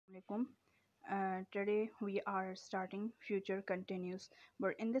alaikum. Today we are starting future continuous,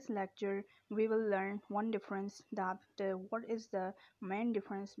 but in this lecture we will learn one difference, that what is the main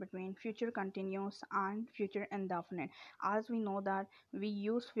difference between future continuous and future indefinite. As we know that we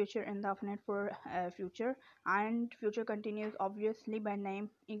use future indefinite for future, and future continuous obviously by name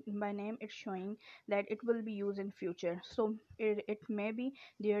it's showing that it will be used in future, so it may be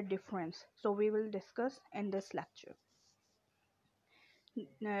their difference, so we will discuss in this lecture.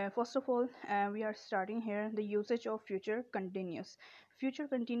 First of all, we are starting here the usage of future continuous. Future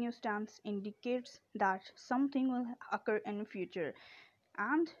continuous tense indicates that something will occur in future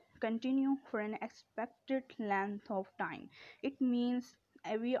and continue for an expected length of time. It means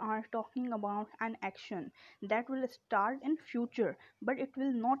we are talking about an action that will start in future, but it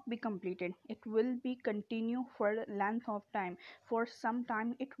will not be completed. It will be continue for a length of time. For some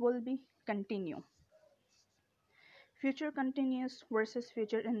time it will be continue. Future continuous versus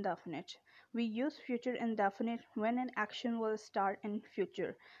future indefinite. We use future indefinite when an action will start in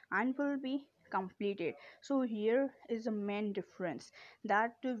future and will be completed. So here is the main difference,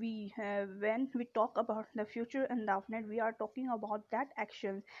 that we when we talk about the future indefinite, we are talking about that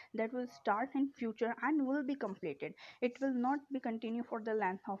action that will start in future and will be completed. It will not be continue for the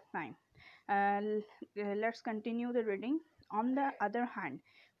length of time. Let's continue the reading. On the other hand,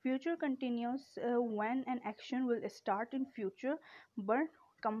 future continues when an action will start in future but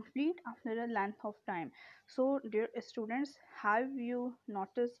complete after a length of time. So dear students, have you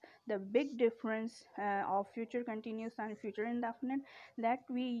noticed the big difference of future continuous and future indefinite? That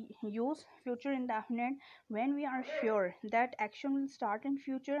we use future indefinite when we are sure that action will start in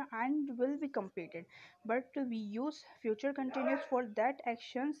future and will be completed, but we use future continuous for that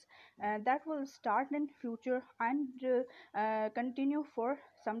actions that will start in future and continue for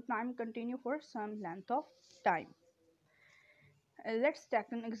some length of time. Let's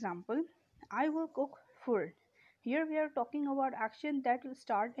take an example. I will cook food. Here we are talking about action that will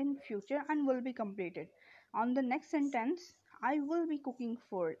start in future and will be completed. On the next sentence, I will be cooking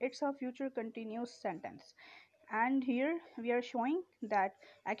food. It's a future continuous sentence, and here we are showing that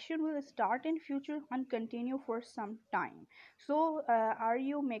action will start in future and continue for some time. So are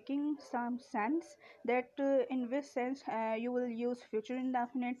you making some sense that in which sense you will use future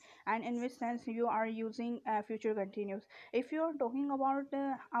indefinite and in which sense you are using future continuous? If you are talking about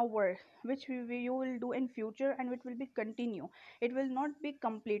a work which you will do in future and it will be continue, it will not be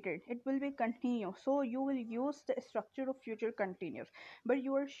completed, it will be continue, so you will use the structure of future continuous. But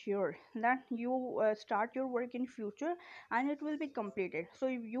you are sure that you start your work in future and it will be completed, so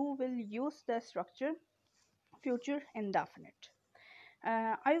you will use the structure future indefinite.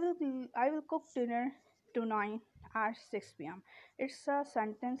 I will cook dinner tonight at 6 p.m. It's a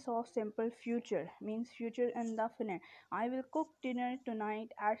sentence of simple future, means future indefinite. I will cook dinner tonight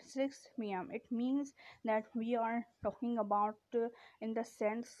at 6 p.m. It means that we are talking about in the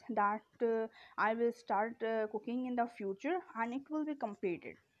sense that I will start cooking in the future and it will be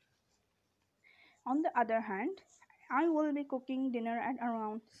completed. On the other hand, I will be cooking dinner at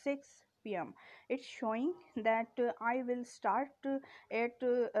around 6 p.m. It's showing that I will start at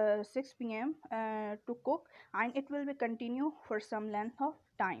 6 p.m. To cook and it will be continue for some length of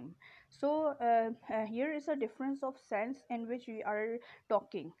time. So here is a difference of sense in which we are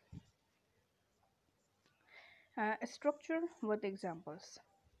talking. Structure with examples.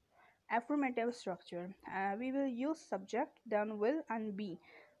 Affirmative structure. We will use subject, then will, and be.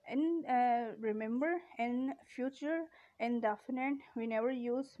 In remember, in future indefinite we never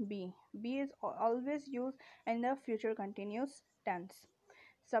use be. Be is always used in the future continuous tense.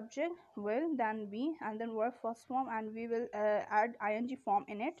 Subject will, then be, and then verb first form, and we will add ing form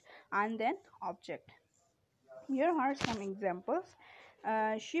in it, and then object. Here are some examples.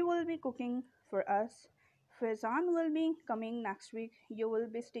 She will be cooking for us. Faizan will be coming next week. You will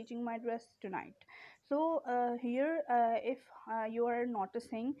be stitching my dress tonight. So here, if you are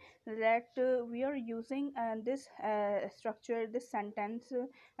noticing that we are using this structure, this sentence,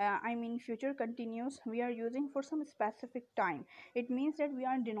 I mean future continuous, we are using for some specific time. It means that we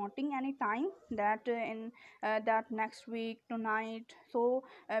are denoting any time that in that next week, tonight. So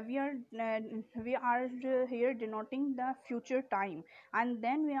we are here denoting the future time, and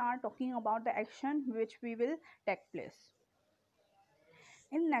then we are talking about the action which we will take place.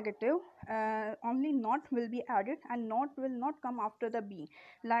 In negative, only not will be added and not will not come after the be.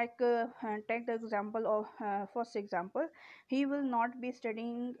 Like take the example of first example, he will not be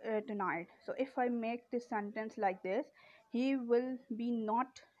studying tonight. So if I make this sentence like this, he will be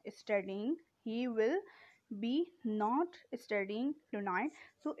not studying, he will be not studying tonight.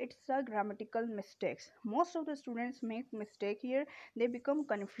 So it's a grammatical mistakes. Most of the students make mistake here. They become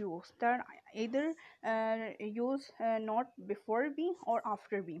confused that either use not before be or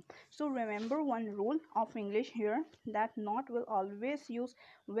after be. So remember one rule of English here, that not will always use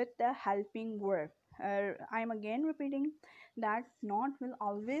with the helping verb. I am again repeating that not will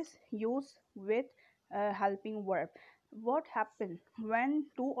always use with helping verb. What happen when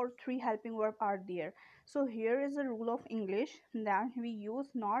two or three helping verb are there? So here is a rule of English that we use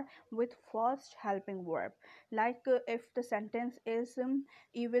not with first helping verb. Like if the sentence is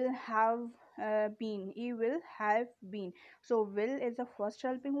he will have he will have been. So will is the first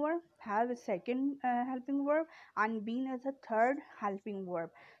helping verb, have a second helping verb, and been is a third helping verb.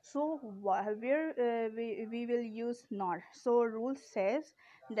 So where we will use not. So rule says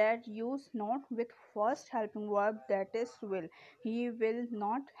that use not with first helping verb, that is will. He will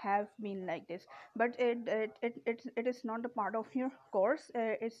not have been like this. But it is not a part of your course.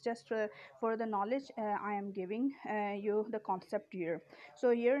 It's just for the knowledge. I am giving you the concept here.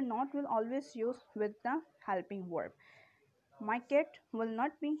 So here not will always use with the helping verb. My cat will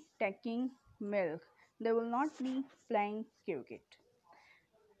not be taking milk. They will not be playing cricket.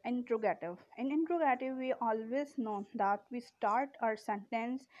 Interrogative. In interrogative, we always know that we start our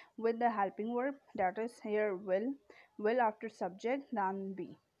sentence with the helping verb, that is here will after subject, then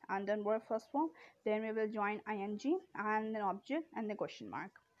be, and then verb first form, then we will join ing and then object and the question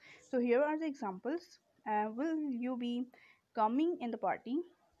mark. So here are the examples. Will you be coming in the party?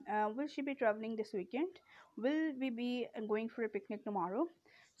 Will she be traveling this weekend? Will we be going for a picnic tomorrow?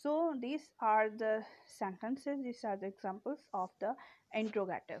 So these are the sentences, these are the examples of the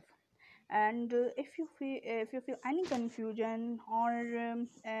interrogative. And if you feel any confusion, or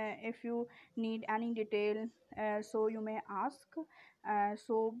if you need any detail, so you may ask.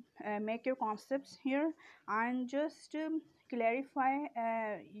 Make your concepts here, and just clarify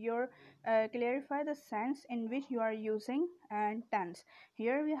the sense in which you are using and tense.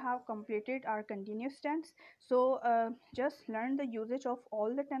 Here we have completed our continuous tense. So just learn the usage of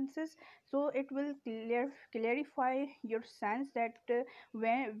all the tenses, so it will clarify your sense that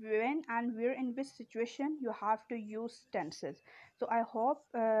when and where in which situation you have to use tenses. So I hope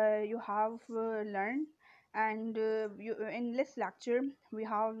you have learned. And in this lecture we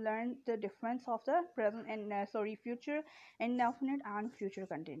have learned the difference of the present and future indefinite and future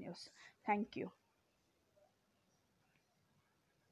continuous. Thank you.